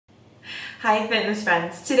Hi fitness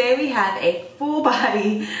friends. Today we have a full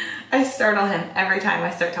body. I startle him every time I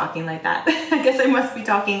start talking like that. I guess I must be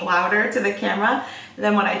talking louder to the camera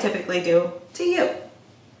than what I typically do to you,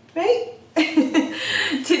 right?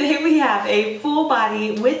 Today we have a full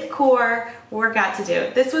body with core workout to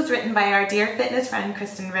do. This was written by our dear fitness friend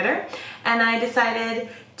Kristin and I decided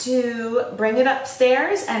to bring it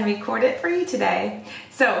upstairs and record it for you today.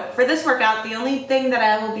 So for this workout, the only thing that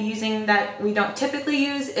I will be using that we don't typically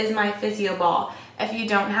use is my physio ball. If you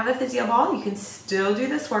don't have a physio ball, you can still do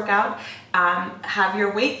this workout. Have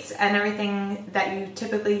your weights and everything that you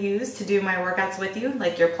typically use to do my workouts with you,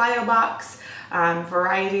 like your plyo box,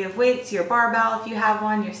 variety of weights, your barbell if you have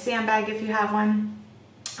one, your sandbag if you have one.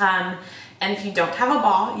 And if you don't have a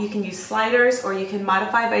ball, you can use sliders or you can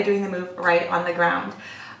modify by doing the move right on the ground.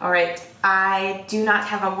 All right, I do not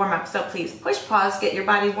have a warm-up, so please push pause, get your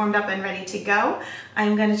body warmed up and ready to go.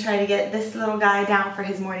 I'm gonna try to get this little guy down for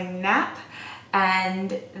his morning nap,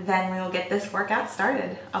 and then we'll get this workout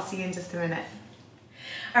started. I'll see you in just a minute.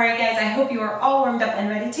 All right, guys, I hope you are all warmed up and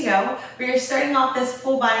ready to go. We are starting off this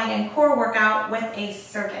full body and core workout with a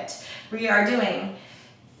circuit. We are doing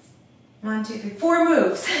 4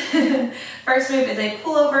 moves. First move is a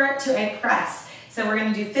pullover to a press. So we're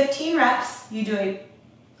gonna do 15 reps. You do a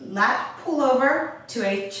lat pullover to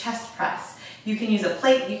a chest press. You can use a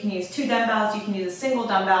plate, you can use 2 dumbbells, you can use a single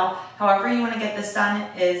dumbbell. However you wanna get this done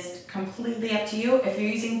is completely up to you. If you're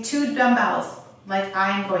using 2 dumbbells, like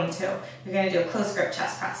I'm going to, you're gonna do a close grip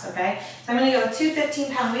chest press, okay? So I'm gonna go with 2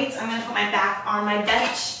 15-pound weights. I'm gonna put my back on my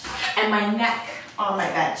bench and my neck on my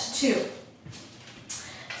bench too.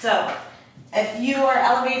 So if you are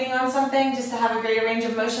elevating on something, just to have a greater range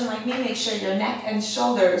of motion like me, make sure your neck and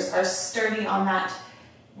shoulders are sturdy on that,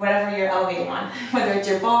 whatever you're elevating on. Whether it's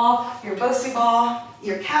your ball, your BOSU ball,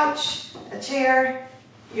 your couch, a chair,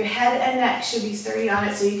 your head and neck should be sturdy on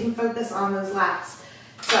it so you can focus on those lats.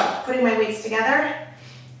 So putting my weights together,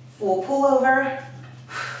 full pull over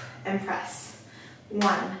and press.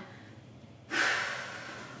 1,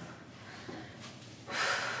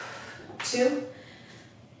 2,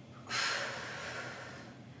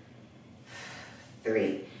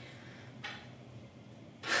 3,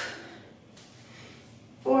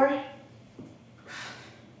 4,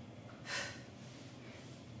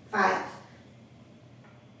 5,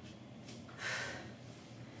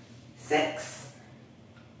 6,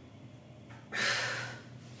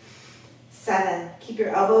 7. Keep your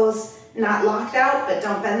elbows not locked out, but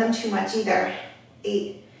don't bend them too much either.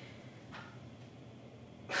 8,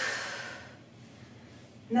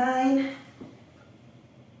 9,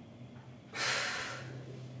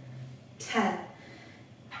 10,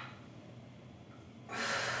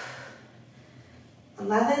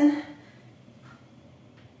 11,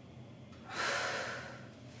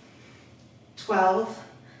 12,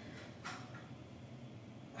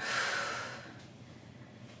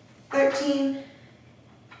 13,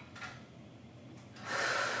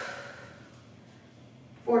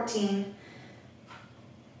 14,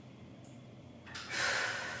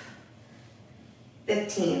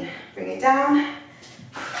 15. Bring it down.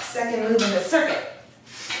 Second move in the circuit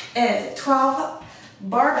is 12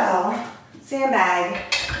 barbell, sandbag,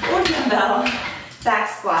 or dumbbell back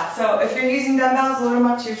squat. So if you're using dumbbells, load them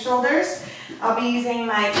up to your shoulders. I'll be using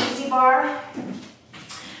my easy bar.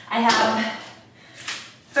 I have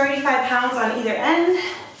 35 pounds on either end.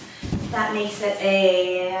 That makes it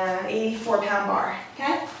a 84-pound bar,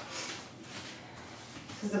 okay?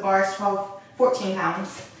 Because the bar is 14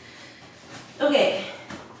 pounds. Okay,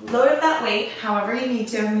 load up that weight however you need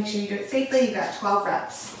to. Make sure you do it safely. You've got 12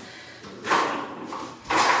 reps.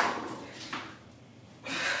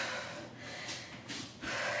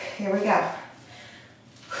 Here we go.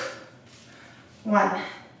 1,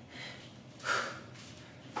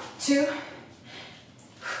 2,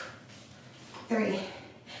 3,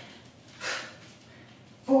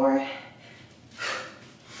 4,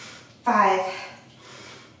 5,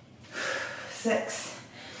 6,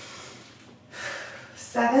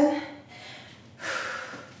 7,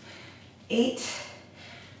 8,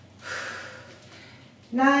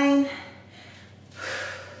 9,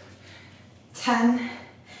 10,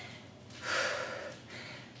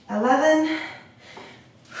 11,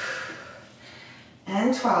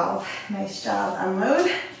 and 12. Nice job.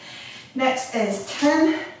 Unload. Next is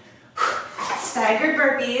 10 staggered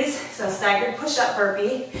burpees, so staggered push-up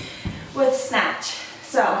burpee with snatch.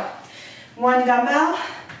 So 1 dumbbell,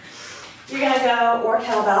 you're gonna go, or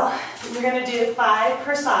kettlebell, you're gonna do 5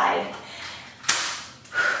 per side.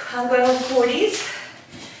 I'm going with 40s,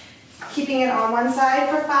 keeping it on one side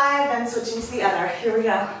for 5, then switching to the other. Here we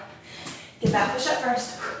go. Get that push up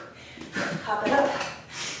first. Hop it up.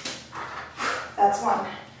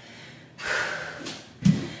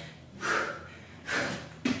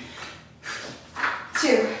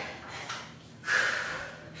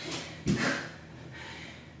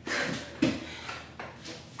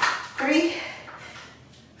 3,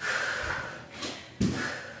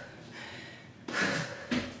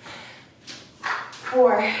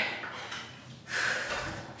 4,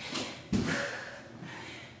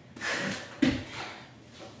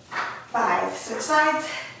 5. Switch sides.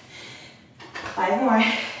 5 more.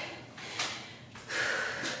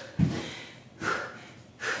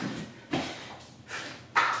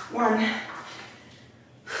 1.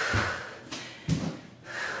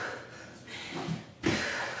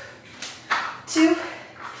 2.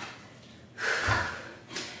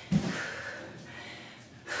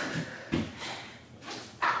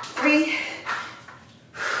 3.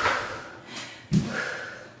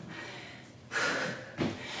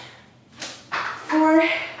 4.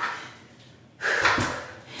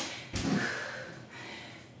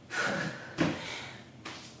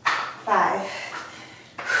 5.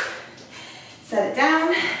 Set it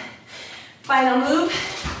down. Final move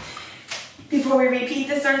before we repeat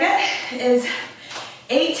the circuit is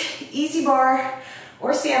 8 easy bar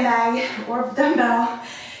or sandbag or dumbbell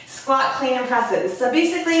squat, clean, and presses. So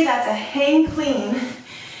basically that's a hang clean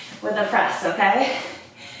with a press, okay?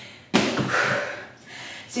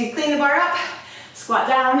 So you clean the bar up, squat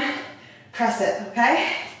down, press it,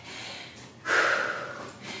 okay?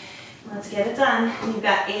 Let's get it done. You've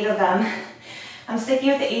got 8 of them. I'm sticking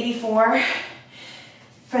with the 84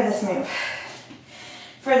 for this move,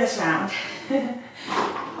 for this round.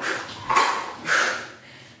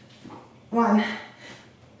 1.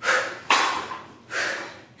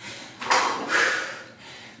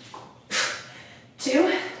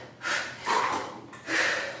 2.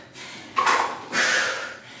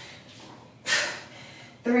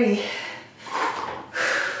 3.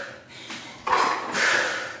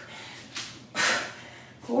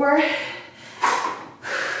 4.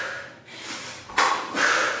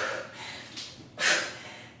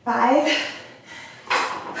 5.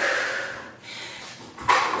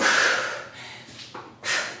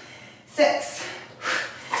 6.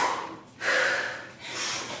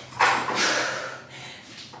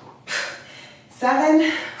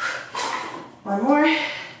 7. 1 more.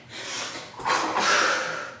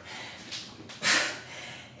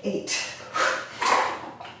 8.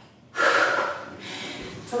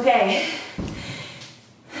 Okay.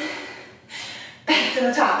 Back to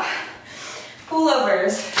the top.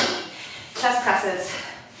 Pullovers, chest presses,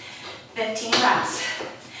 15 reps.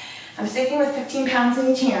 I'm sticking with 15 pounds in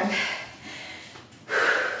each hand.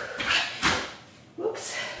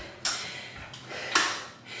 Whoops.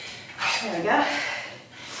 There we go.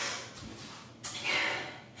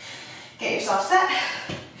 Get yourself set.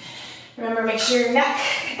 Remember, make sure your neck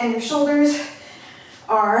and your shoulders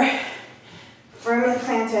are firmly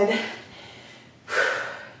planted.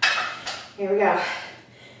 Here we go.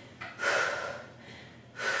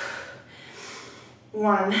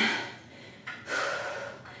 1,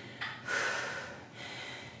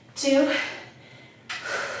 2,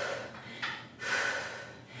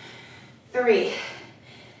 3,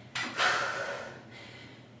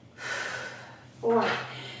 4,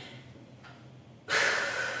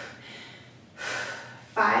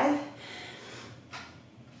 5,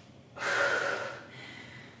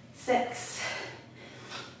 6,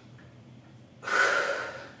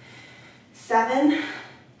 7,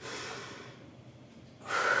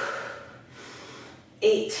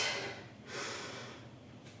 8,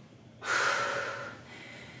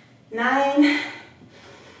 9,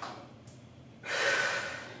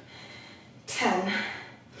 10,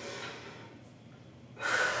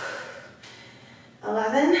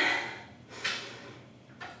 11,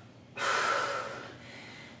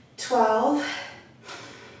 12,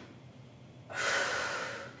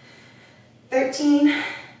 13,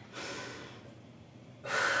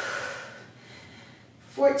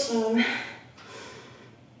 14,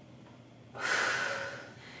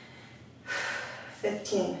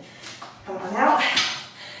 15. Come on out.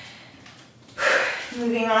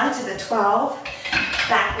 Moving on to the 12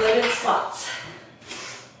 back-loaded squats.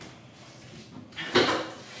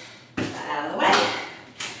 That out of the way.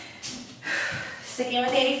 Sticking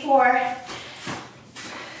with 84.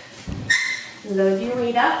 Load your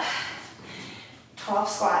weight up. 12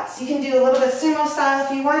 squats. You can do a little bit sumo style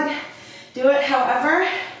if you want. Do it however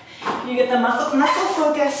you get the muscle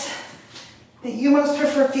focus that you most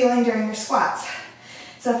prefer feeling during your squats.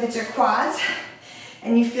 So if it's your quads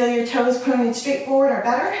and you feel your toes pointed straight forward or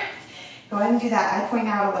better, go ahead and do that. I point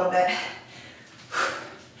out a little bit.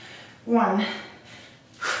 1,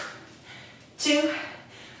 2,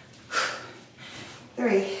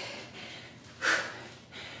 3,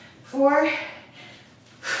 4,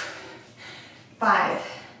 5,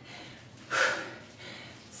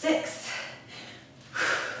 6,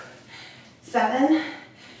 7,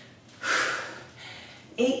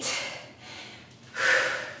 8,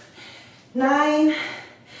 9,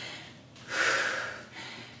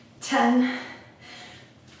 10,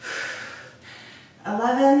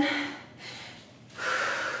 11,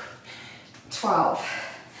 12.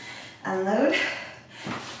 Unload.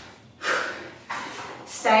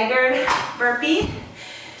 Staggered burpee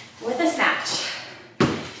with a snatch.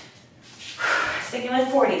 Sticking with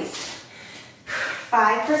 40s.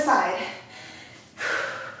 5 per side.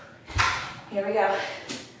 Here we go.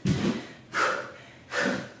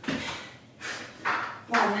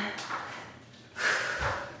 1,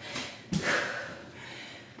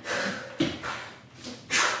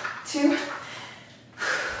 2,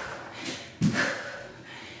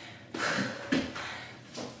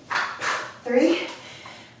 3,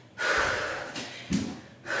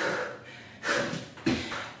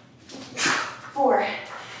 4,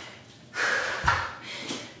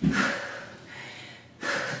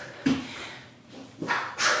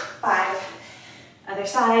 5. Other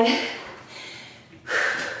side.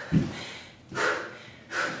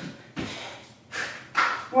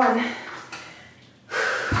 1,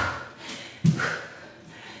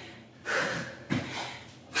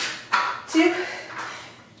 2,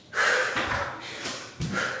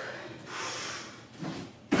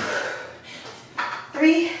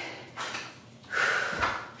 3,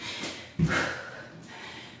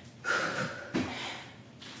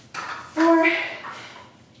 4,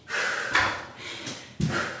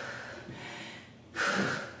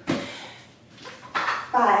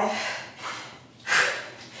 5.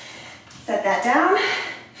 Set that down.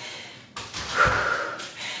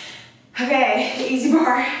 Okay, easy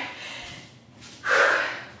bar.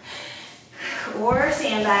 Or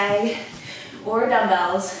sandbag, or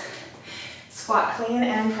dumbbells. Squat clean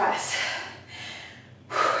and press.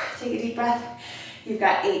 Take a deep breath. You've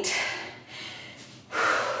got 8.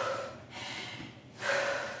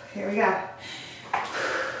 Here we go.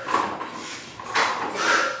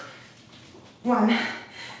 1,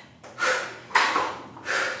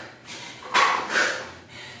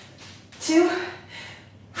 2,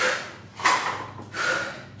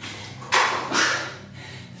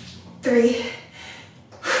 3,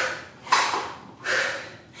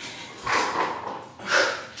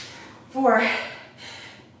 4,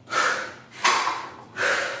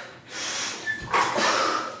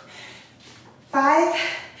 5,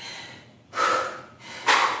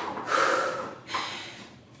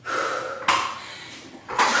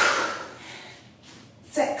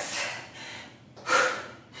 6,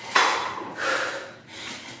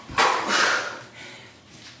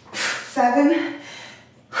 7,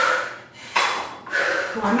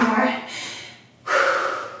 1 more,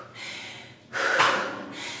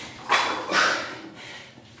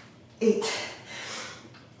 8.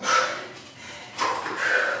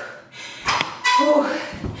 Ooh,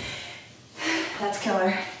 that's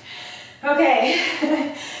killer. Okay,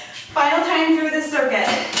 final time through this circuit.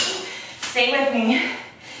 Stay with me.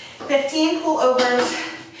 15 pullovers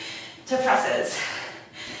to presses.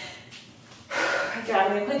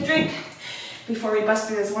 Grab me a quick drink before we bust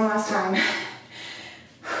through this one last time.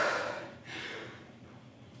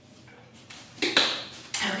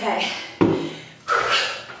 Okay.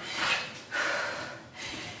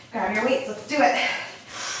 Grab your weights, let's do it.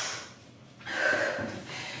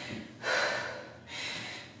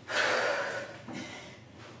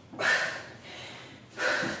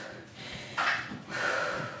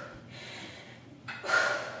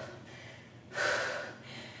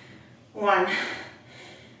 One,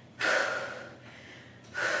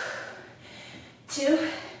 2,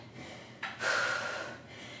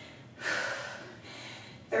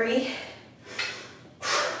 3,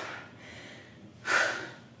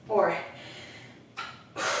 4,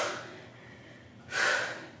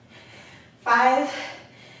 5,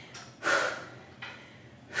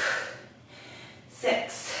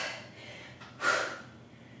 6,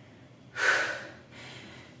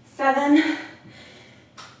 7,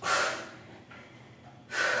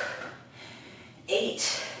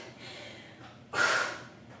 8,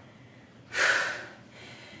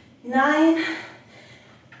 9,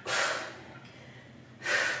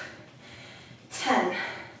 10,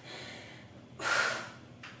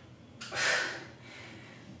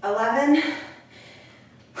 11,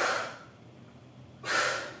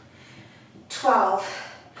 12,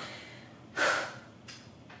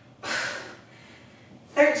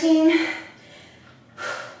 13,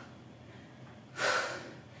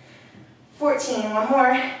 14, one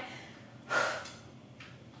more,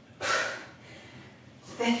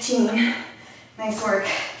 15, nice work,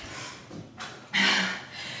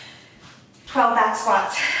 12 back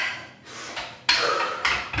squats,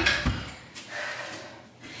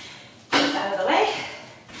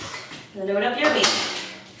 Load up your weight.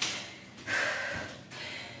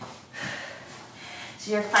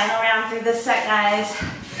 So your final round through this set, guys.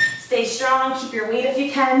 Stay strong, keep your weight if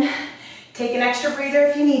you can. Take an extra breather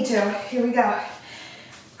if you need to. Here we go.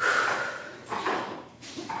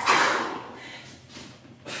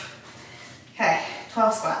 Okay,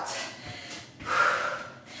 12 squats.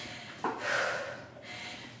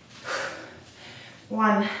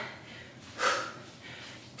 1,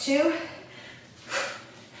 2,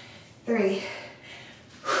 3,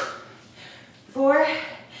 4,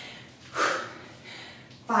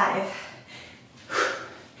 5,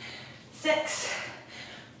 6,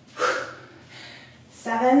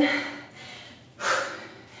 7,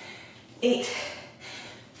 8,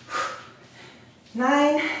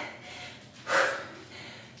 9,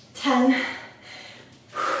 10,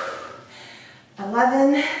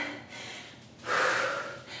 11,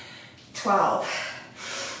 12.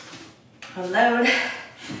 Unload.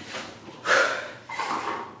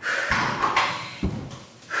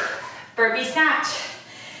 Burpee snatch.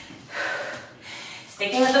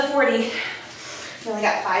 Sticking with the 40. We only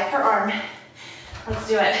got 5 per arm. Let's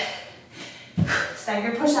do it.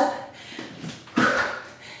 Staggered push-up.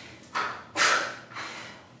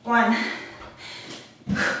 1,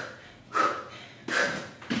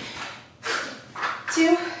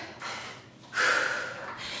 2,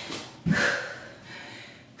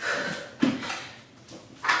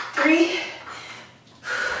 3,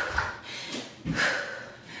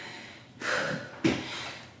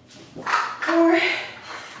 4,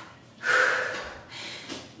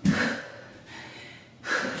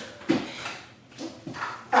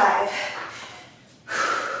 5.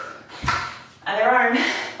 Other arm,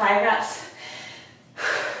 5 reps.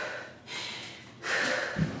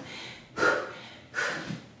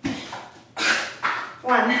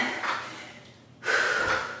 1,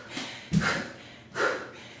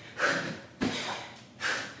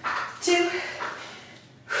 2,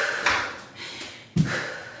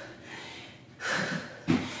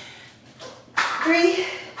 3,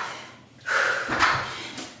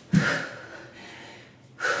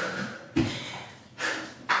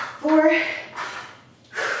 4,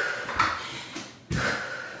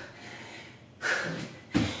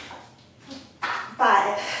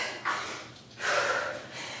 5.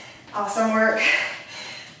 Awesome work.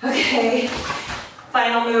 Okay,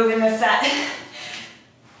 final move in this set.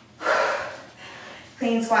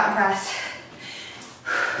 Clean squat and press.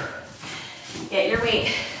 Get your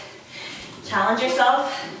weight. Challenge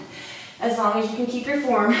yourself as long as you can keep your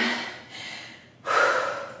form.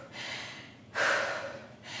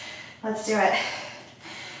 Let's do it.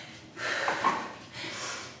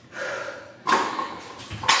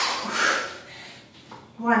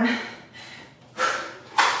 One.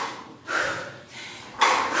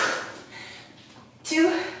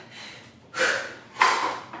 2.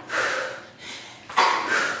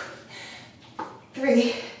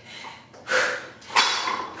 3.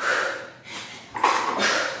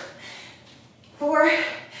 4.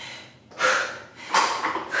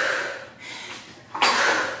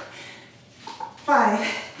 5.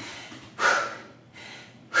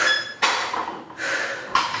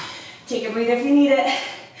 Take a breather if you need it.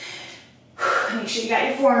 Make sure you got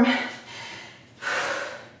your form.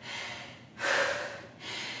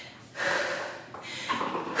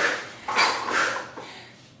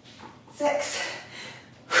 6.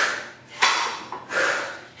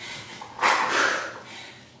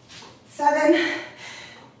 7.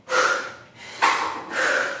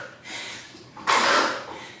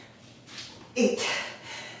 8.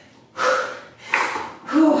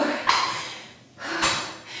 Whew.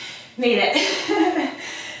 Made it.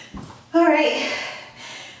 All right,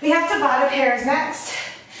 we have Tabata pairs next.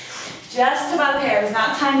 Just Tabata pairs,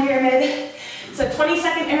 not time pyramid. So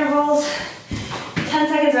 20-second intervals, 10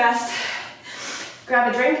 seconds rest.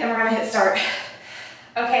 Grab a drink and we're gonna hit start.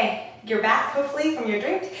 Okay, you're back hopefully from your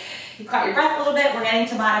drink. You caught your breath a little bit. We're getting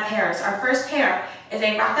Tabata pairs. Our first pair is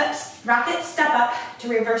a rocket step up to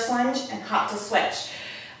reverse lunge and hop to switch.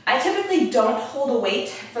 I typically don't hold a weight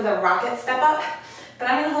for the rocket step up, but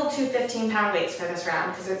I'm gonna hold 2 15-pound weights for this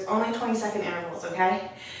round because it's only 20-second intervals, okay?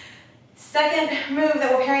 Second move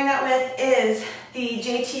that we're pairing that with is the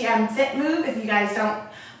JTM Fit move. If you guys don't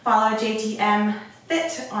follow JTM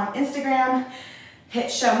Fit on Instagram, hit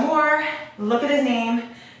show more, look at his name,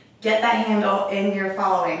 get that handle in your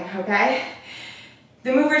following, okay?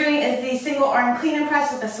 The move we're doing is the single arm clean and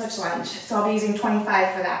press with a switch lunge. So I'll be using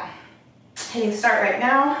 25 for that. Hitting start right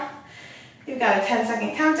now. We've got a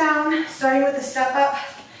 10-second countdown, starting with the step up,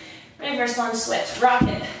 reverse lunge switch,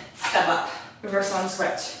 rocket, step up, reverse lunge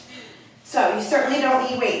switch. So you certainly don't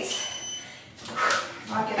need weights.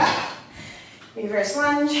 Lock it up. Reverse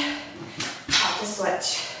lunge, hop to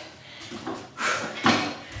switch.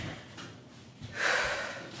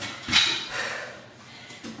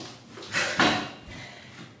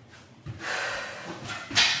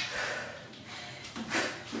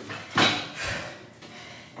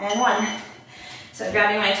 And 1. So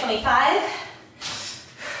grabbing my 25,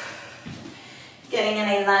 getting in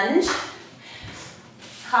a lunge,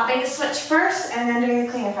 hopping to switch first, and then doing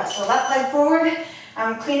the clean and press. So left leg forward,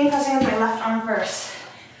 I'm clean and pressing with my left arm first.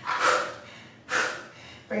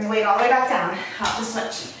 Bring the weight all the way back down, hop to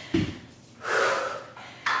switch.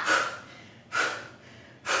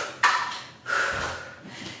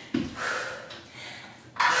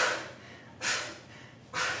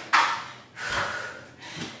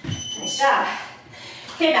 Nice job.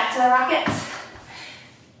 Okay, back to the rockets.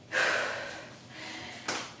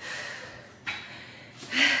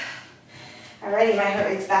 Alrighty, my heart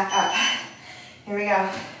rate's back up. Here we go.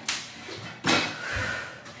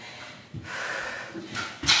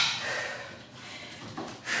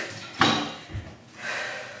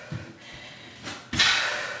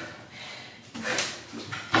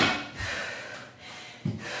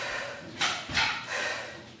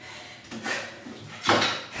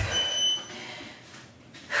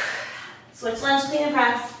 Switch lunge, clean and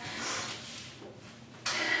press.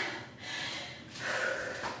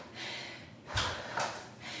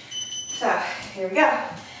 So, here we go.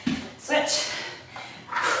 Switch.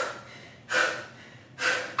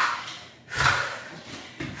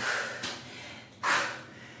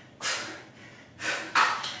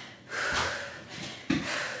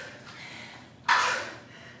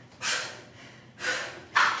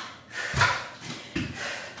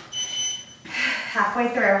 Halfway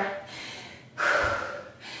through.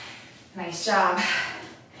 Nice job.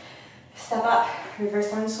 Step up,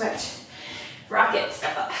 reverse lunge switch. Rocket,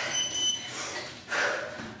 step up.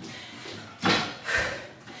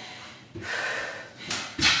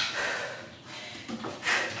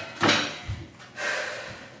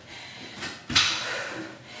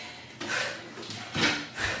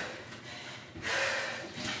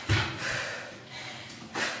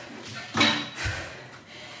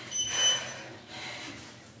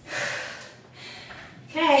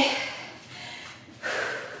 Okay,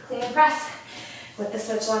 clean and press with the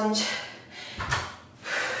switch lunge.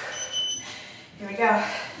 Here we go.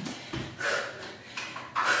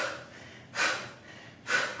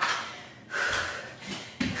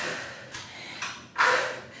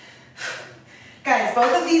 Guys,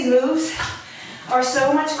 both of these moves are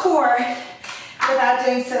so much core without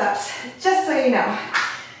doing sit-ups, just so you know.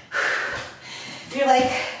 You're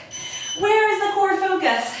like, where is the core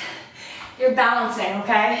focus? You're balancing,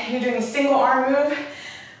 okay? You're doing a single arm move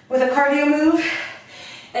with a cardio move.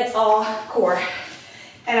 It's all core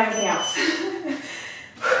and everything else.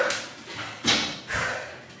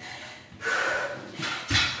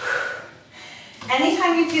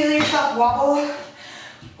 Anytime you feel yourself wobble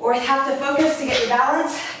or have to focus to get your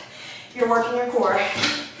balance, you're working your core.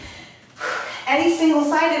 Any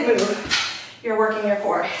single-sided move, you're working your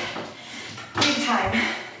core. Big time.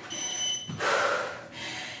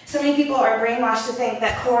 So many people are brainwashed to think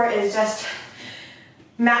that core is just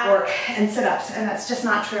mat work and sit-ups, and that's just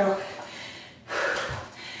not true.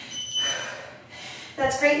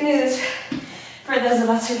 That's great news for those of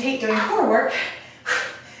us who hate doing core work,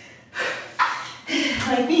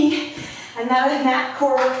 like me. I'm not a mat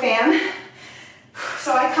core work fan,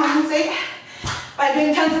 so I compensate by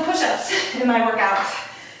doing tons of push-ups in my workouts,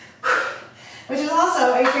 which is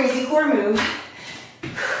also a crazy core move.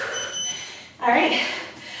 All right.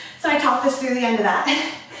 So I talked this through the end of that.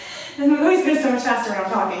 The move always goes so much faster when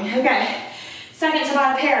I'm talking. Okay, second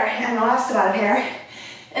Tabata pair, and the last Tabata pair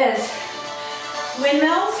is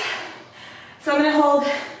windmills. So I'm gonna hold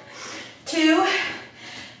 2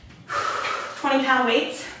 20-pound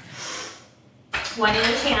weights, one in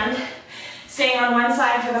each hand, staying on one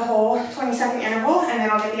side for the whole 20-second interval, and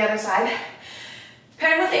then I'll get the other side.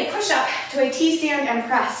 Paired with a push-up to a T-stand and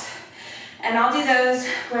press, and I'll do those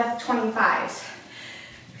with 25s.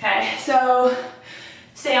 Okay, so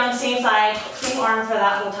stay on the same side, same arm for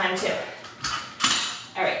that whole time too.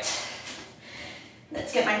 All right,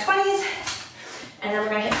 let's get my 20s, and then we're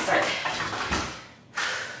gonna hit start.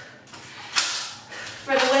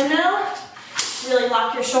 For the windmill, really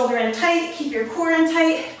lock your shoulder in tight, keep your core in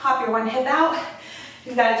tight, pop your one hip out.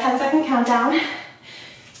 You've got a 10-second countdown.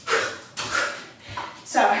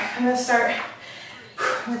 So I'm gonna start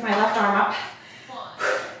with my left arm up.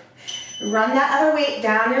 Run that other weight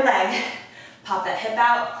down your leg. Pop that hip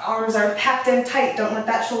out. Arms are packed in tight. Don't let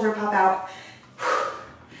that shoulder pop out.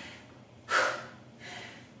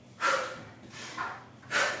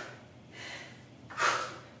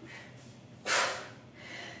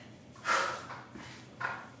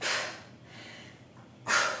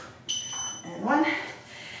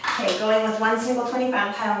 going with one single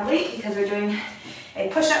 25-pound weight because we're doing a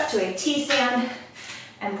push-up to a T-stand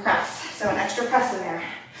and press. So an extra press in there.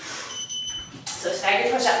 So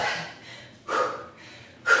staggered push-up.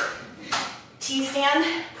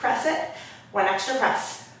 T-stand, press it, one extra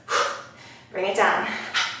press. Bring it down.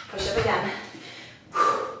 Push up again.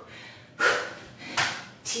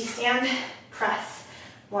 T-stand, press.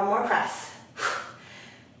 One more press.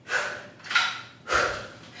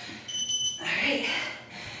 All right.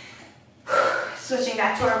 Switching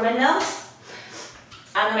back to our windmills.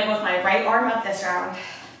 I'm going to go with my right arm up this round.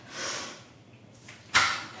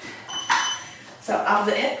 So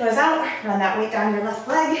opposite hip goes out, run that weight down your left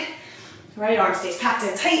leg. Right arm stays packed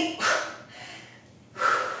in tight.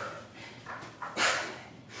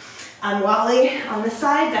 I'm wobbly on this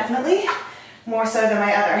side, definitely, more so than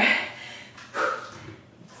my other.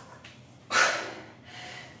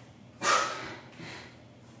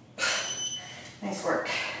 Nice work.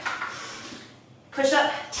 Push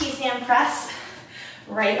up, T-stand press,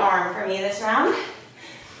 right arm for me this round.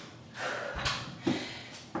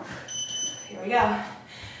 Here we go.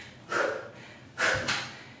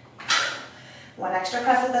 One extra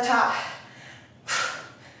press at the top.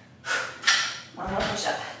 One more push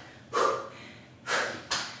up.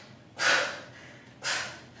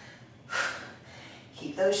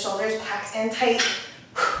 Keep those shoulders packed in tight.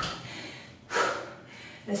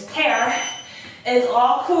 This pair is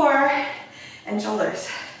all core and shoulders.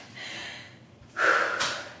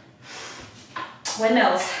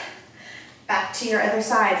 Windmills. Back to your other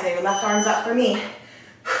side, so your left arm's up for me.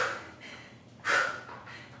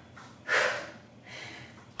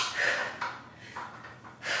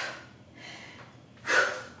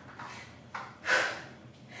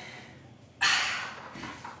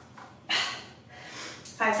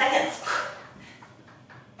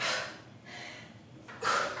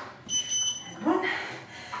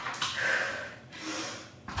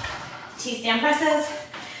 T-stand presses,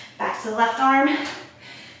 back to the left arm.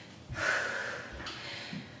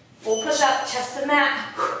 Full push up, chest to the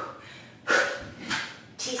mat.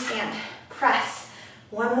 T-stand, press.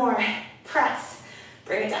 One more, press.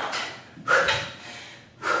 Bring it down.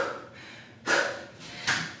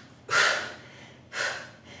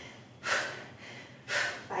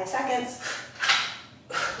 5 seconds.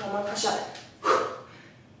 One more push up.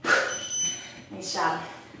 Nice job.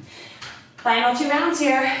 Final 2 rounds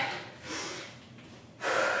here.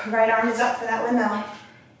 Right arm is up for that windmill.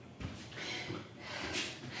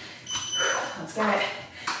 Let's get it.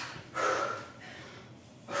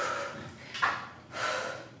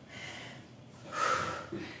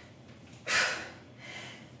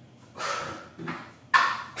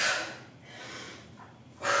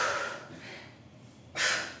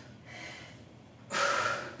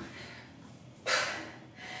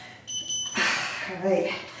 All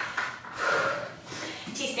right.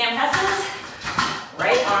 T-stand presses.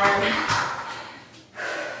 Right arm.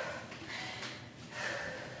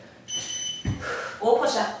 Full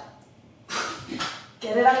push up.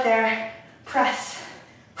 Get it up there. Press.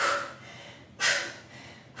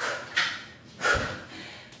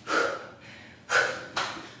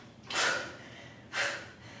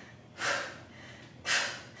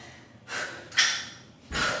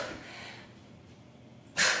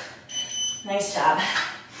 Nice job.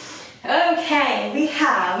 Okay, we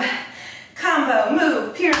have combo,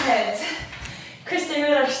 move, pyramids, Kristin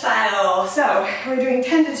ruler style. So we're doing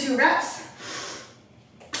 10 to 2 reps.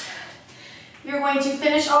 You're going to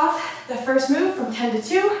finish off the first move from 10 to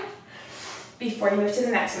 2 before you move to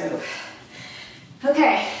the next move.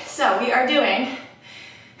 Okay, so we are doing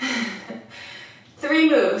 3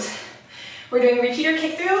 moves. We're doing repeater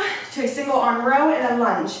kick through to a single arm row and a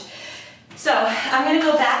lunge. So I'm going to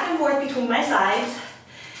go back and forth between my sides,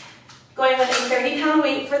 going with a 30-pound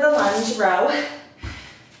weight for the lunge row.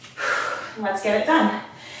 Let's get it done.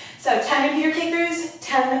 So 10 repeater kick throughs,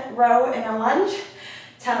 10 row and a lunge,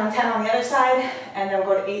 10 on 10 on the other side, and then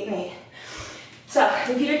we'll go to 8 and 8. So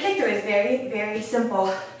repeater kick through is very, very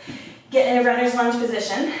simple. Get in a runner's lunge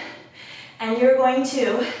position, and you're going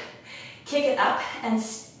to kick it up and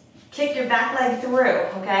kick your back leg through,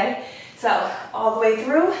 okay? So all the way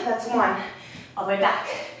through, that's 1. All the way back,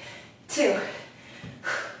 2,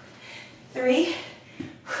 3,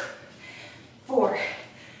 4,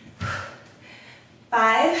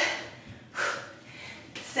 5,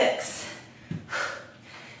 6,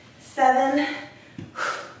 7,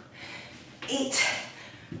 8,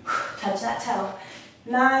 touch that toe,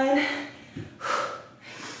 9,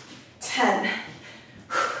 10.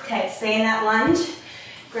 Okay, stay in that lunge.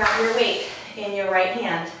 Grab your weight in your right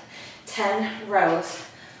hand. 10 rows.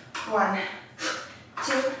 1,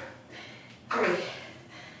 2, 3,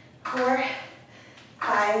 4,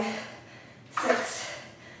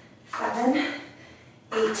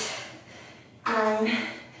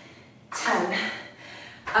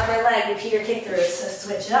 repeater kick-throughs, so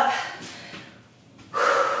switch it up.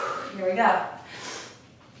 Here we go.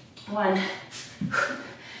 1,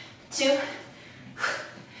 2,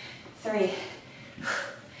 3,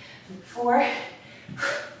 4,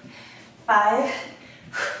 5,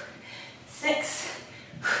 6,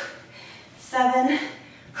 7,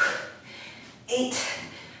 8,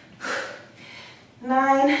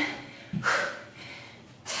 9,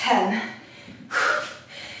 10.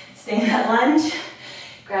 Stay in that lunge.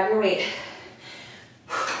 Grab your weight.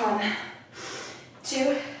 1,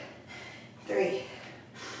 2, 3,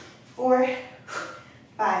 4,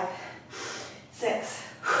 5, 6,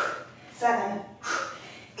 7,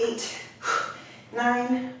 8,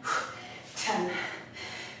 9, 10.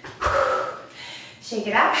 Shake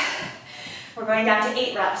it out. We're going down to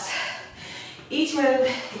 8 reps. Each move,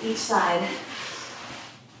 each side.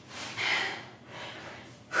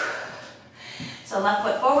 So left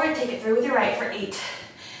foot forward, take it through with your right for 8.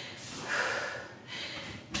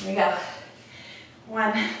 Here we go.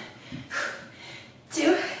 1,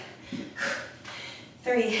 2,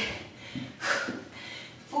 3,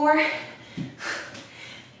 4,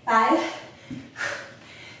 5,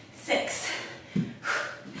 6,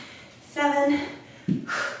 7,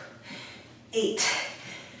 8.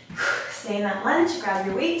 Stay in that lunge, grab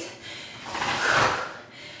your weight.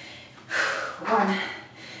 1,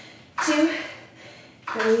 2,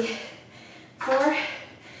 3, 4,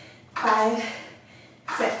 5,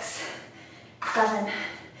 6, 7,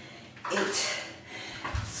 8.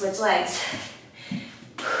 Switch legs.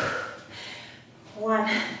 1,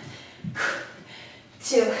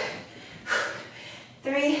 2,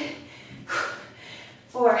 3,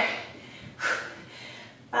 4,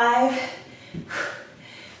 5,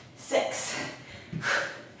 6,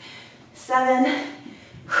 7,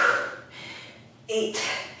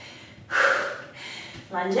 8.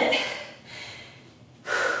 Lunge it.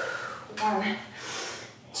 1,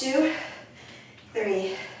 2,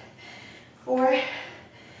 3, 4,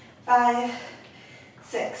 5,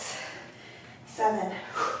 6, 7,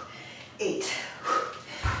 8.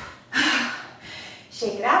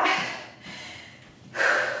 Shake it out.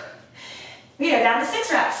 We are down to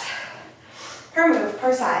 6 reps. Per move,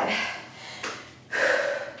 per side.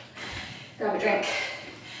 Grab a drink.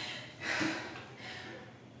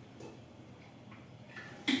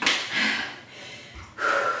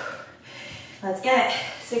 Let's get it.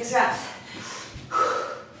 6 reps.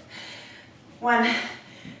 1,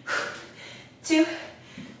 2,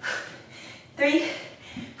 3,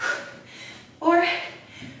 4,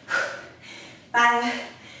 5,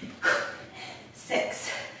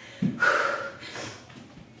 6.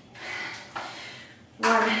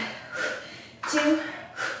 1, 2,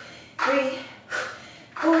 3,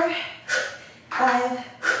 4, 5,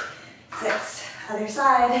 6. Other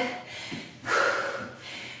side.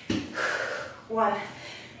 1,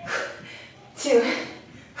 2,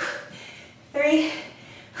 3,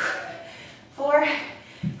 4,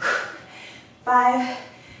 5,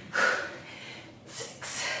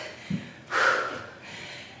 6.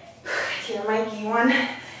 Here, Mikey. 1,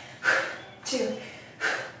 2,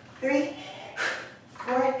 3,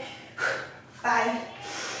 4, 5,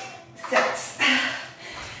 6.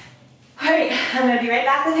 All right, I'm gonna be right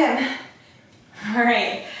back with him. All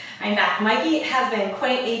right, I'm back. Mikey has been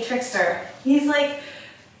quite a trickster. He's like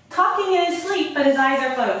talking in his sleep, but his eyes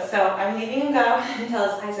are closed. So I'm leaving him go until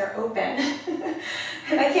his eyes are open.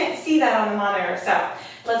 And I can't see that on the monitor. So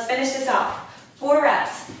let's finish this off. 4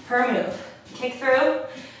 reps per move. Kick through.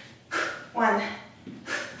 1,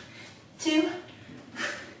 2,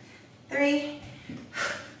 3,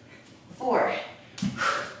 4.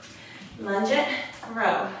 Lunge it,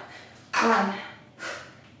 row. 1,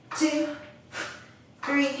 2,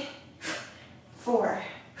 3, 4.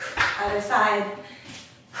 Other side.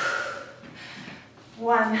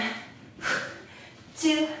 1,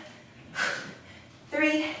 2,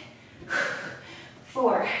 3,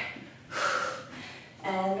 4.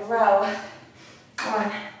 And row.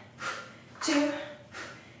 1, 2,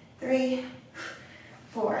 3,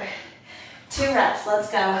 4. 2 reps.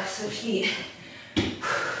 Let's go. Switch feet.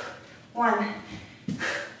 1,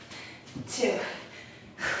 2.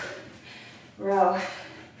 Row.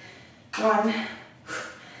 1,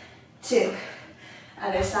 2.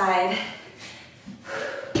 Other side.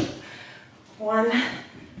 1,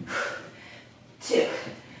 2.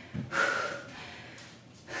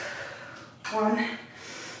 1,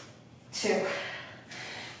 2.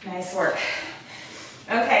 Nice work.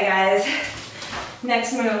 Okay, guys.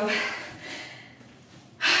 Next move.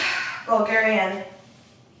 Bulgarian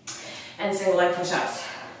and single leg push-ups.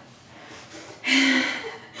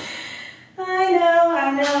 I know.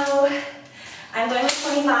 I'm going with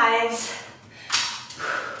 25s.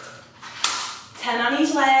 10 on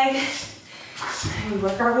each leg. And we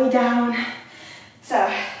work our way down. So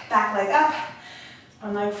back leg up,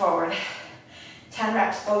 one leg forward. 10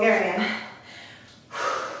 reps, Bulgarian.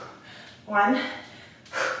 1,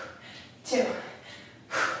 2,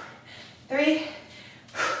 3,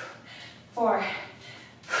 4,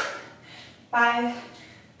 5,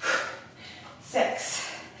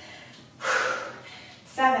 6,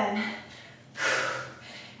 7,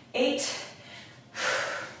 8,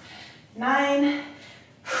 9,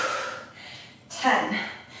 10.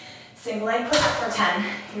 Single leg push up for 10.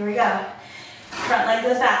 Here we go. Front leg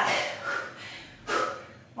goes back.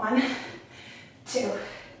 1, 2,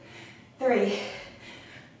 3,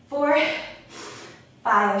 4,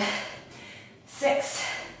 5, 6,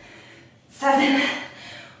 7,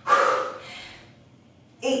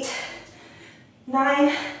 8,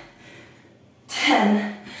 9,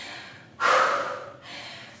 10.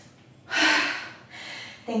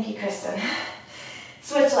 Thank you, Kristin.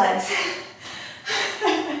 Switch legs.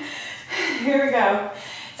 Here we go.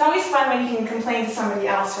 It's always fun when you can complain to somebody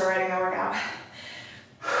else for writing a workout.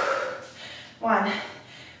 1,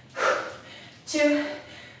 2,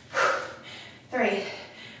 3,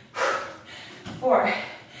 4,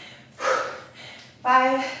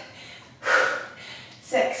 5,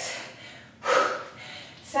 6,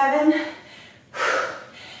 7,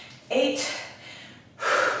 8,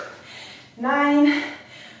 9,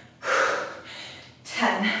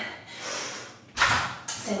 10.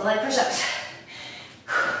 Single leg push-ups.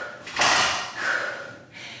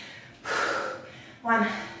 1,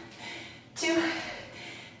 2,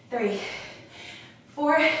 3,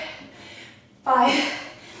 4, 5,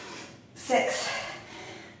 6,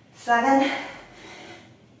 7,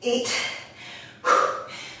 8,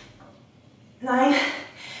 9,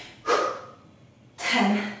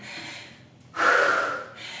 10.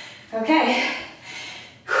 Okay.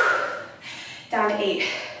 Down to 8.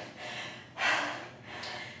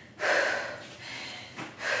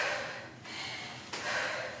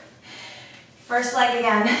 First leg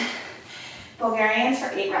again. Bulgarians for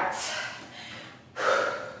 8 reps.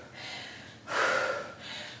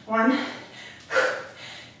 1,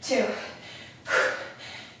 2,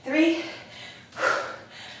 3,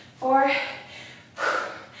 4,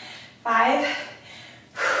 5,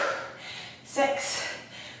 6,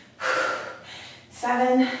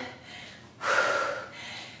 7,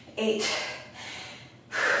 8.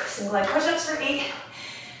 Single leg push-ups for 8.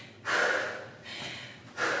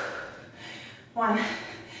 1,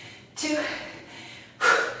 2,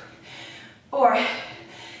 4,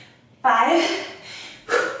 5,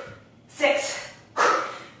 6,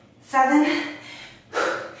 7,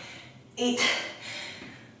 8.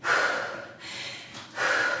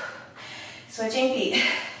 Switching feet.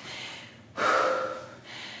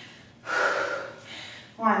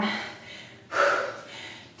 1,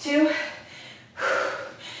 2,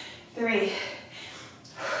 3,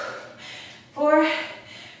 4,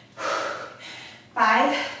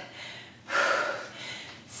 5,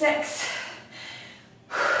 6,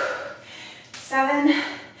 7,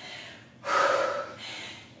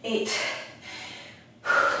 8.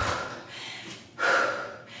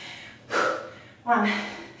 1,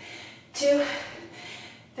 2,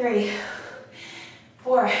 3,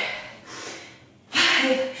 4,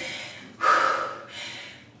 5,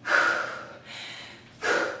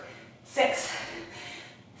 6,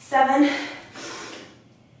 7,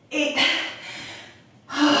 8.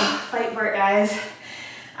 Fight for it, guys.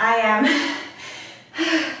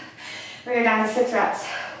 We're down to 6 reps.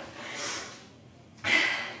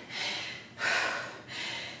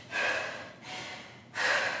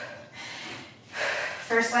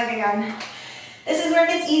 First leg again. This is where it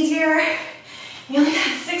gets easier. You only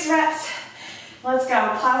got 6 reps. Let's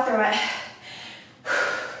go, plow through it.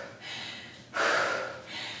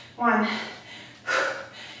 1,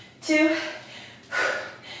 2,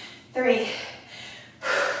 3,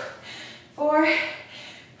 4,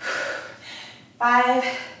 5,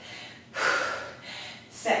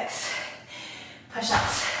 6.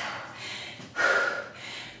 Push-ups.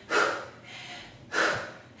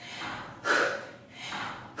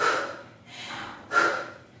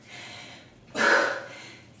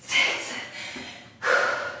 6.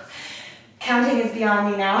 Counting is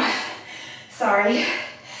beyond me now. Sorry.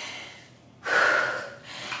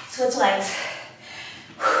 Switch legs.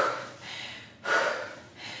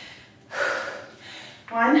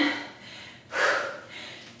 1,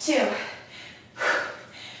 2,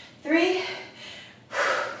 3,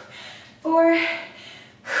 4,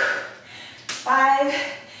 5,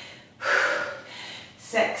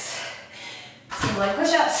 6. Single leg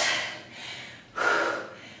push-ups.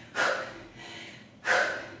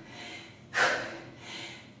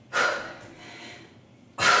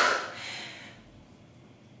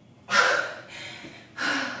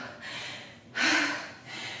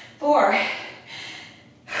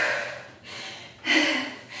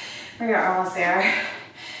 almost there.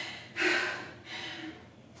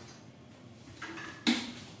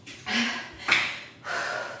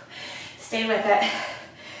 Stay with it.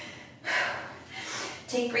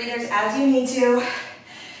 Take breathers as you need to.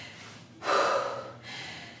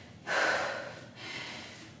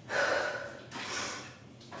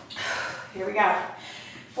 Here we go.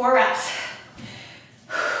 4 reps.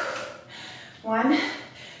 1,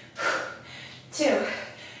 2,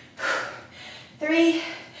 3,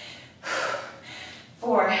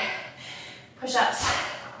 4. Push-ups.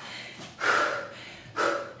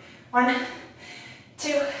 1,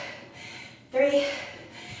 2, 3,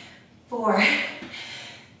 4.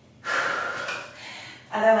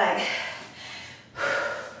 Other leg.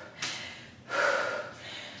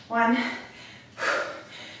 1,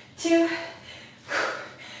 2,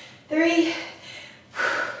 3,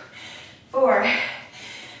 4.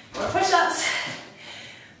 4 push-ups.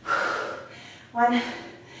 1,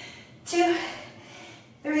 2,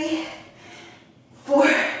 3, 4.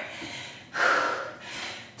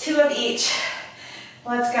 2 of each.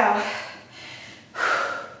 Let's go.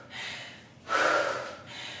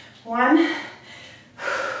 1,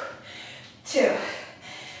 2.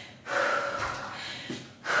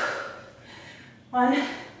 1,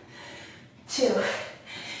 2.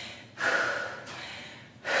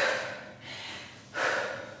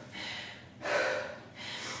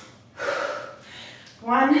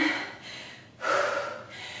 1,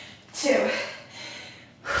 2.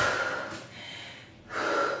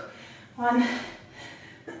 1,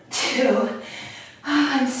 2. Oh,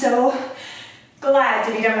 I'm so glad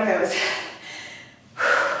to be done with those.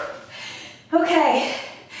 Okay,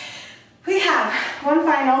 we have one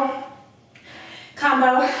final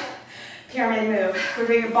combo pyramid move. We're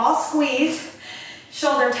doing a ball squeeze,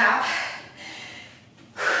 shoulder tap,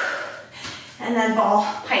 and then ball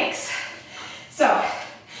pikes. So,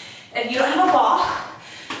 if you don't have a ball,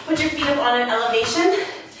 put your feet up on an elevation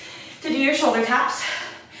to do your shoulder taps.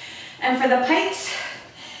 And for the pikes,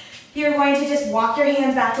 you're going to just walk your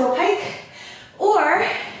hands back to a pike, or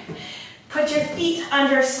put your feet on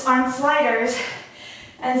sliders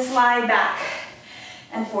and slide back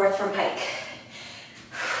and forth from pike.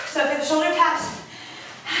 So for the shoulder taps,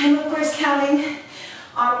 I'm of course counting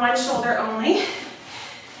on one shoulder only.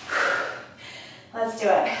 Let's do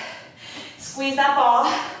it. Squeeze that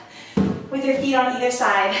ball with your feet on either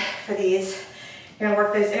side for these. You're gonna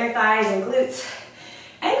work those inner thighs and glutes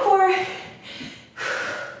and core.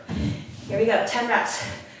 Here we go, 10 reps.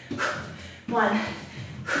 1,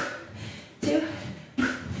 2,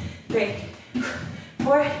 3,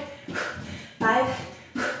 4, 5,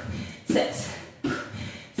 6,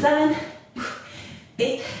 7,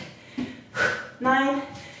 8, 9,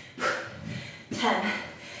 10.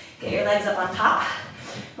 Get your legs up on top.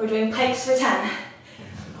 We're doing pikes for 10.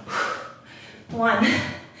 1,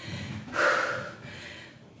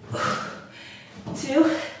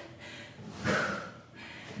 2,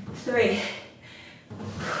 3,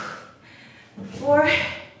 4,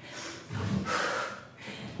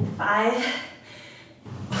 5,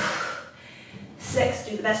 6.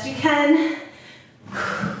 Do the best you can.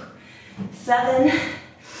 7,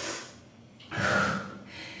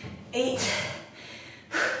 8,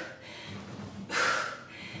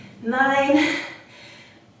 9,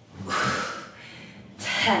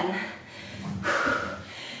 10.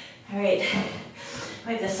 All right,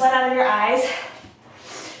 wipe the sweat out of your eyes.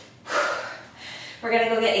 We're gonna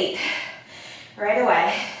go get 8 right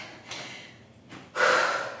away.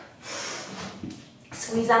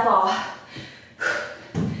 Squeeze that ball.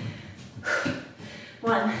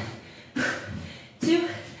 1, 2,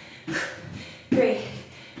 3,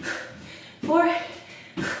 4,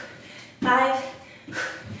 5,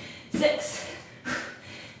 6,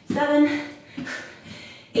 7,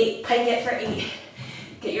 8. Pike it for 8.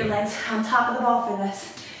 Get your legs on top of the ball for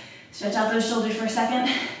this. Stretch out those shoulders for a second.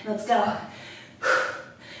 Let's go.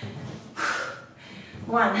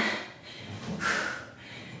 1,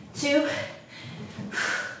 2,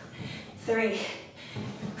 3,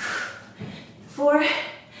 4,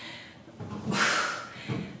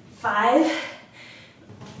 5,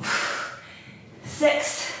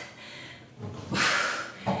 6,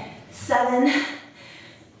 7,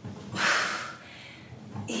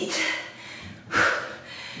 8.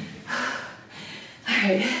 All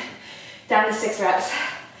right, down to 6 reps.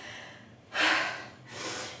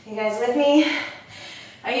 You guys with me?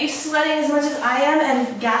 Are you sweating as much as I am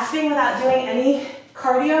and gasping without doing any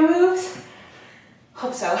cardio moves?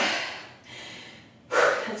 Hope so.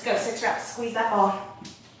 Let's go, 6 reps. Squeeze that ball.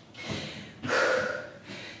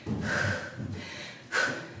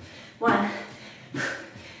 1,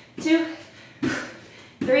 2,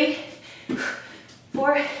 3,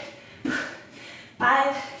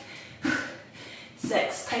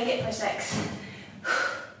 6. Pike it for 6.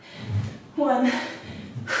 1,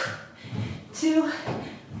 2,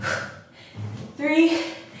 3,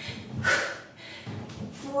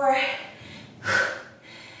 4,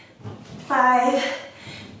 5,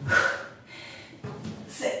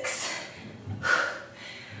 6.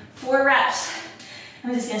 4 reps.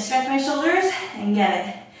 I'm just gonna stretch my shoulders and get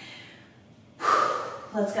it.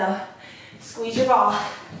 Let's go. Squeeze your ball.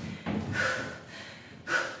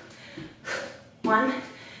 1,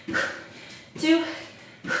 2,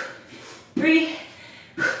 3,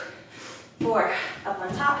 4. Up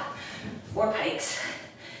on top. 4 pikes.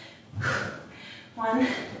 1,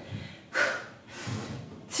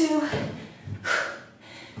 2,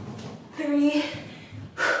 3,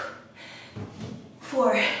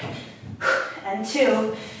 4. And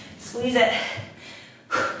 2. Squeeze it.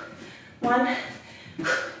 1,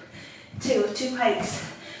 2. 2 pikes.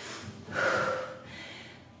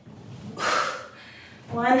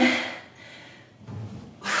 1,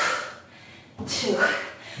 2.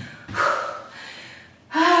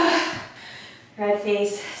 Red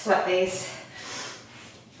face, sweat face.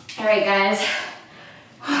 All right, guys.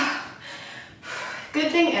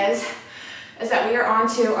 Good thing is that we are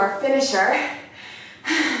on to our finisher.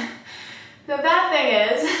 The bad thing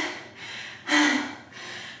is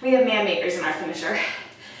we have Manmakers in our finisher.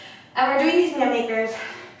 And we're doing these Manmakers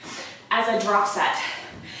as a drop set.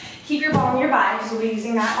 Keep your ball nearby because we'll be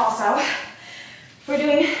using that also. We're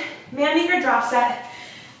doing Manmaker drop set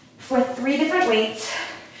for 3 different weights,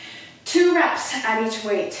 2 reps at each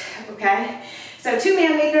weight, okay? So 2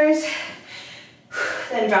 Manmakers,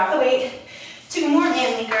 then drop the weight, 2 more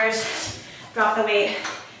Manmakers, drop the weight,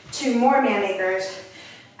 2 more Manmakers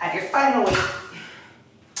at your final weight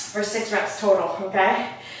for 6 reps total, okay?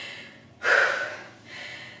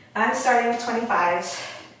 I'm starting with 25s.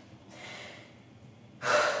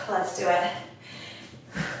 Let's do it.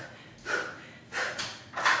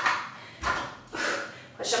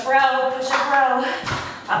 Push up row, push up row.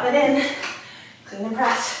 Up and in. Clean and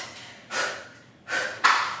press.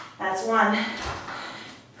 That's 1.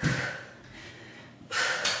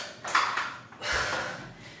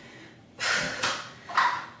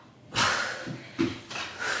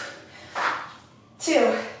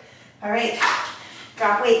 2. All right.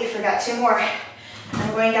 Drop weight. Forgot 2 more.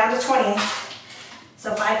 I'm going down to 20.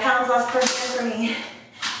 So 5 pounds less per hand for me.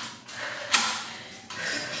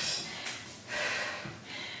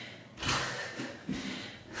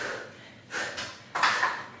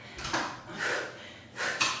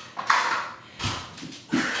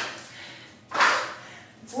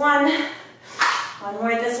 It's 1. 1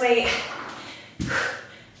 more at this weight.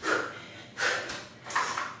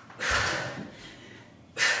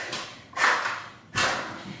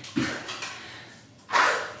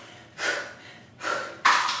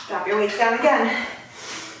 Drop your weights down again.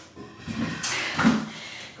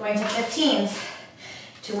 Going to 15s.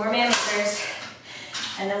 2 more Manmakers.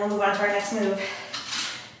 And then we'll move on to our next move.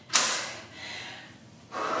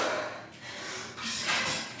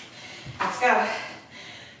 Let's go.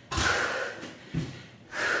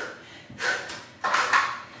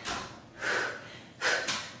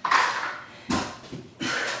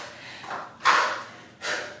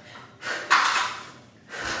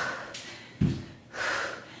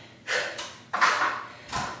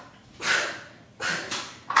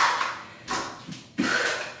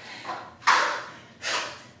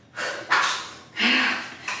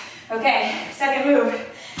 Okay, second move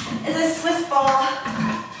is a Swiss ball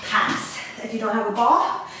pass. If you don't have a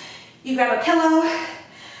ball, you grab a pillow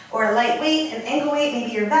or a light weight, an ankle weight,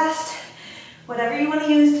 maybe your vest, whatever you want to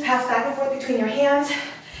use to pass back and forth between your hands.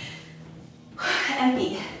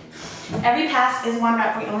 Empty. Every pass is 1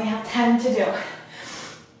 rep. We only have 10 to do.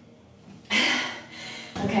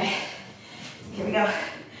 Okay, here we go.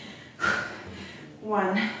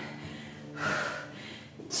 1,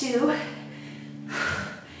 2,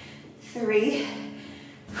 3,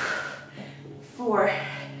 4,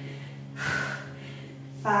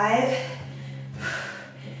 5,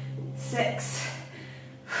 6,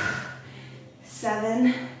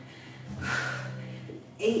 7,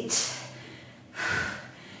 8,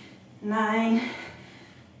 9,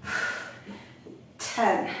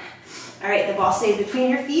 10. All right, the ball stays between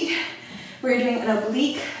your feet. We're doing an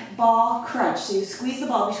oblique ball crunch. So you squeeze the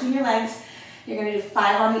ball between your legs. You're gonna do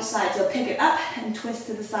 5 on each side. So pick it up and twist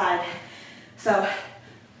to the side. So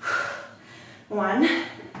 1,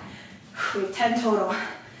 we have 10 total.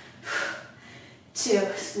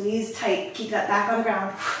 2, squeeze tight, keep that back on the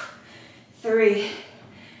ground. 3,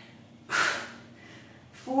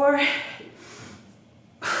 4,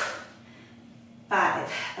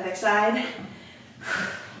 5, other side.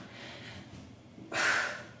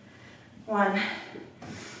 1,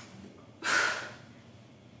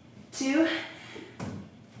 2,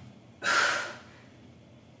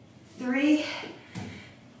 3,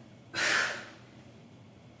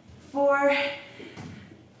 4,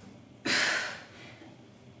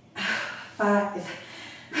 5.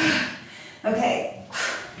 Okay,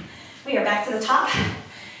 we are back to the top.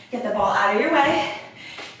 Get the ball out of your way.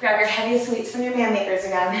 Grab your heaviest weights from your Manmakers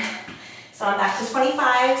again. So I'm back to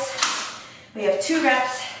 25s. We have 2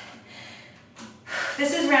 reps.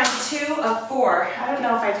 This is round 2 of 4. I don't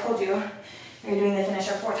know if I told you you're doing the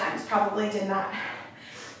finisher 4 times. Probably did not.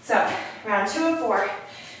 So round 2 of 4.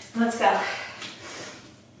 Let's go.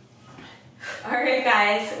 All right,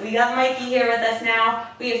 guys, we got Mikey here with us now.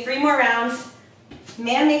 We have 3 more rounds.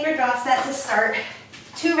 Manmaker drop set to start.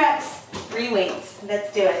 2 reps, 3 weights.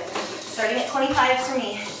 Let's do it. Starting at 25s for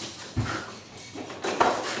me.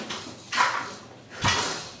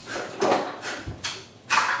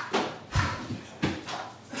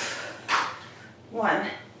 1,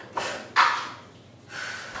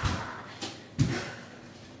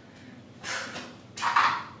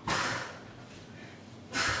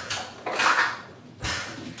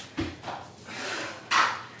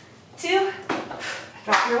 2,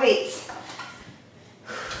 drop your weights.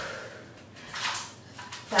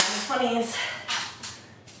 Down to 20s.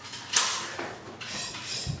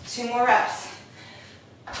 2 more reps.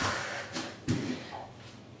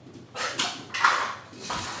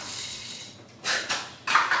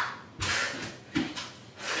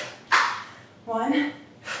 1,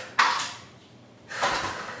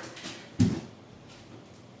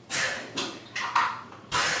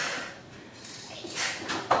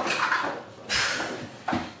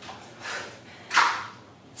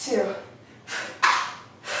 2.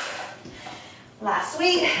 Last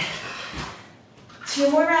weight. 2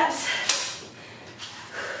 more reps.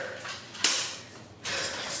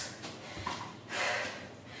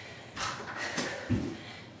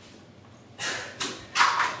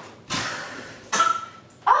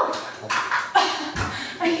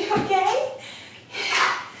 Are you okay?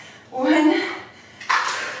 1.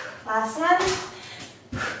 Last one.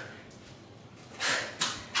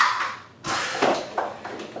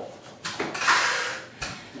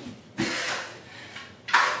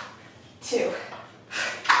 2.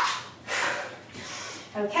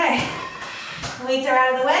 Okay. Weights are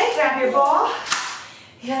out of the way. Grab your ball.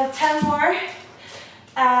 You have 10 more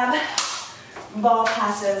ab ball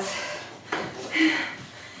passes.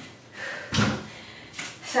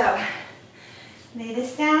 So, lay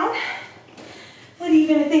this down. What are you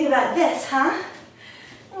going to think about this, huh?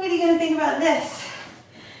 What are you going to think about this?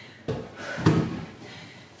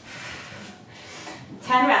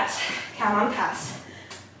 10 reps. Count on pass.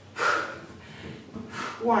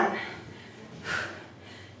 1,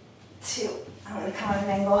 2. I'm going to count at an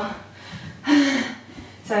angle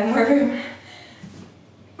so I have more room.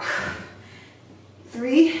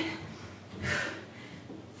 3,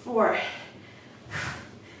 4,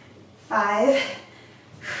 5,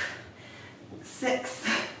 6.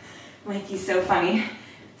 Mikey's so funny.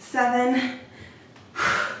 7,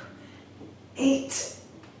 8,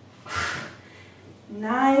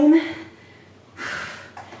 9,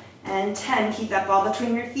 and 10. Keep that ball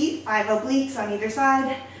between your feet. 5 obliques on either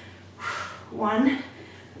side. 1,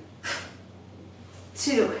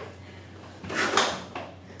 2,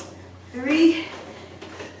 3,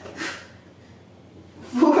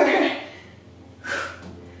 4,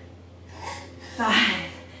 5.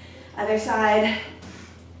 Other side.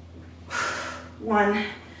 1,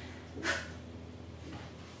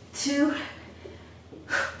 2,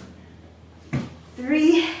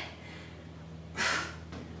 3,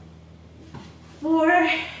 4,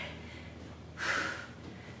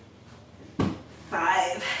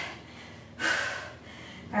 5.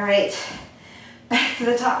 All right, back to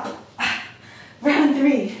the top. Round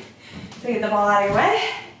 3. So get the ball out of your way.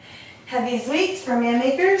 Heaviest weights for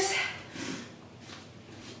Manmakers.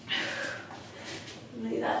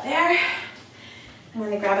 Leave that there. I'm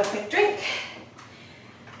going to grab a quick drink.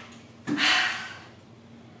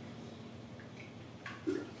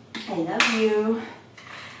 I love you.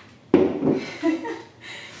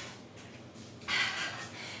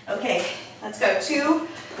 Okay, let's go. 2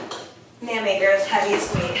 Manmakers,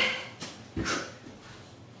 heaviest weight.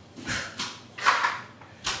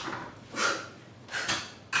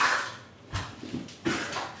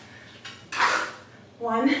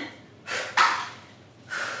 1,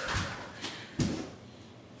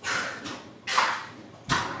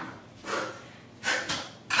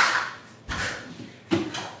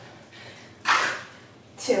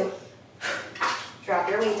 2. Drop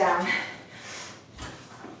your weight down.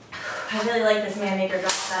 I really like this Manmaker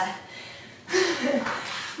drop set.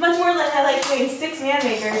 Much more like I like doing 6 man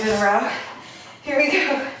makers in a row. Here we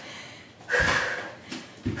go.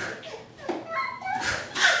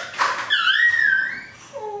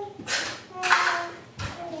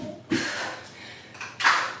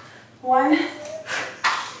 One.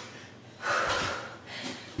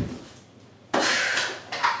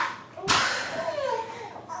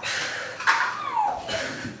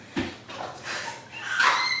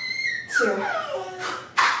 2.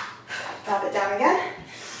 Drop it down again.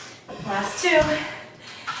 Last 2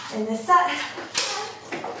 in this set.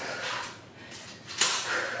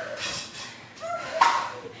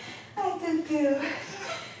 I did good.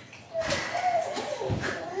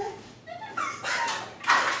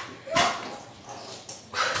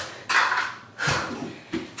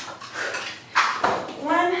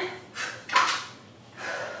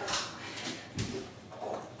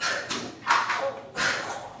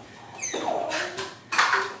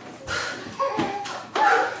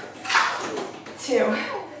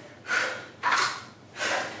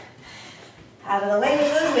 Out of the way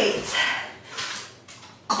with those weights.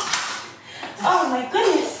 Oh my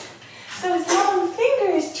goodness, those long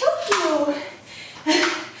fingers choke you.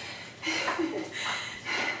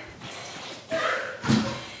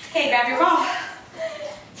 Okay, grab your ball.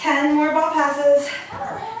 10 more ball passes.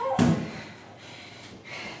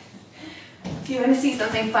 If you want to see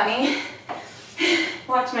something funny,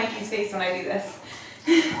 watch Mikey's face when I do this.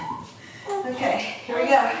 Okay, here we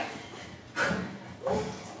go.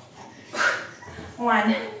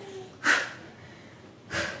 1,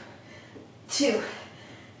 2.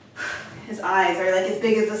 His eyes are like as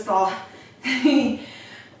big as this ball. 3,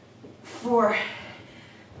 4,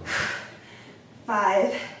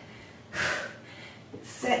 5,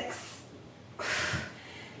 6,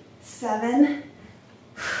 7,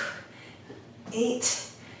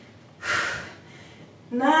 8,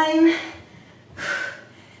 9,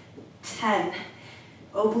 10.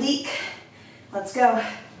 Oblique. Let's go.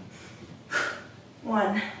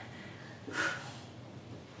 1,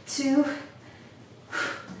 2,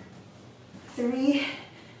 3,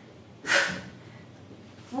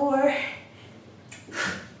 4,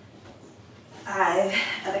 5.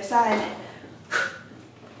 Other side.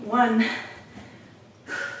 1,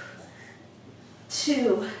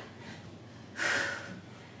 2,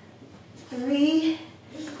 3,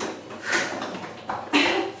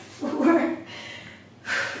 4,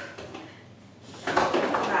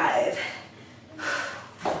 5.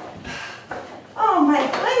 Oh my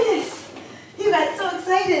goodness! You got so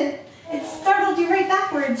excited. It startled you right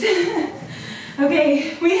backwards.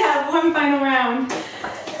 Okay, we have one final round.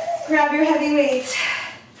 Grab your heavy weights.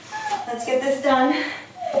 Let's get this done.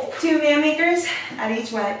 2 man makers at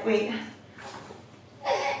each weight.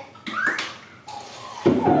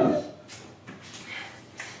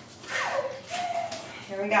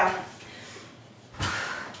 Here we go.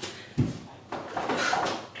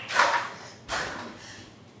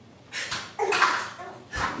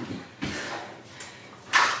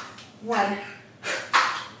 One.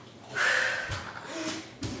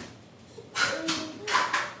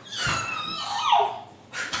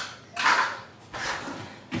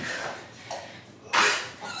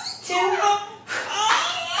 2.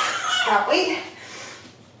 Drop weight.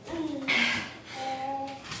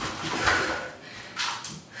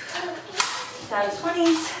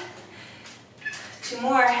 20s. 2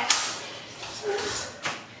 more.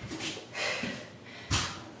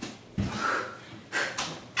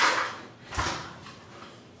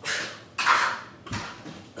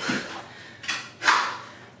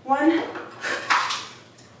 1.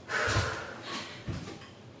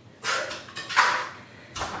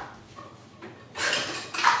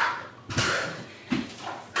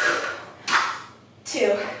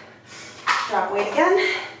 2. Drop weight again.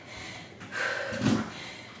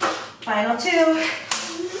 Final 2.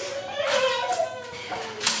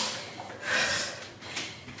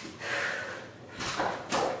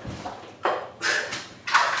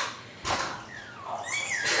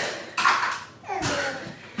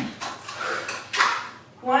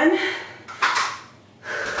 1.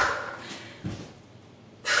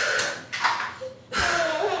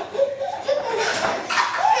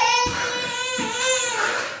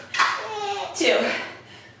 2.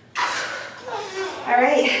 All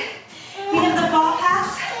right. We have the ball pass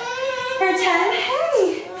for 10.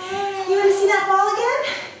 Hey, you want to see that ball again?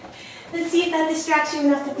 Let's see if that distracts you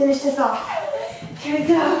enough to finish this off. Here we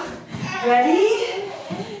go. Ready?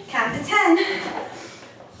 Count to 10.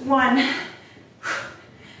 1,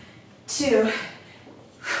 2,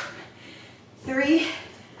 3,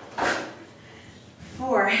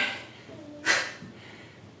 4,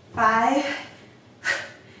 5,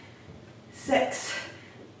 6, 6,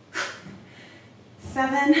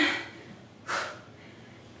 7,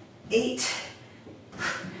 8,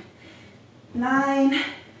 9,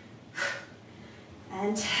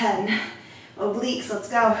 and 10. Obliques, let's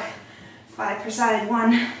go. 5 per side.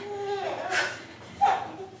 1,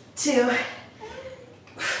 2,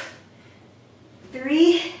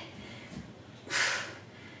 3,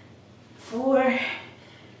 4,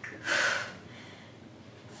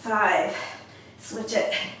 5. Switch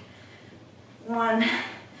it. 1,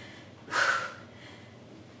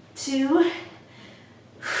 2,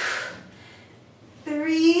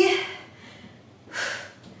 3,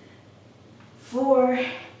 4,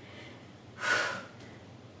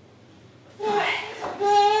 5.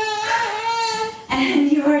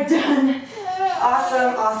 And you are done.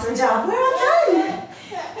 Awesome, awesome job. We're all done.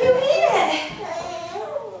 You made it.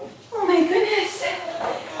 Oh my goodness.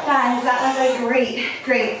 Guys, that was a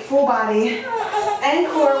great full body and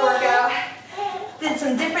core workout. Did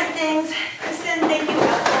some different things. Kristin, thank you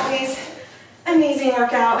as always. Amazing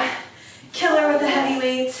workout. Killer with the heavy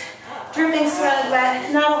weights. Dripping sweated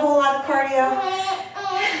wet. Not a whole lot of cardio.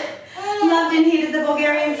 Loved and hated the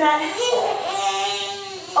Bulgarian set.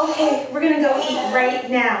 Okay, we're gonna go eat right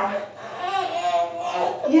now.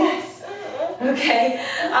 Yes. Okay,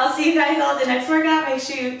 I'll see you guys all at the next workout. Make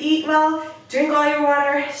sure you eat well, drink all your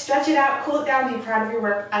water, stretch it out, cool it down, be proud of your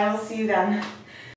work. I will see you then.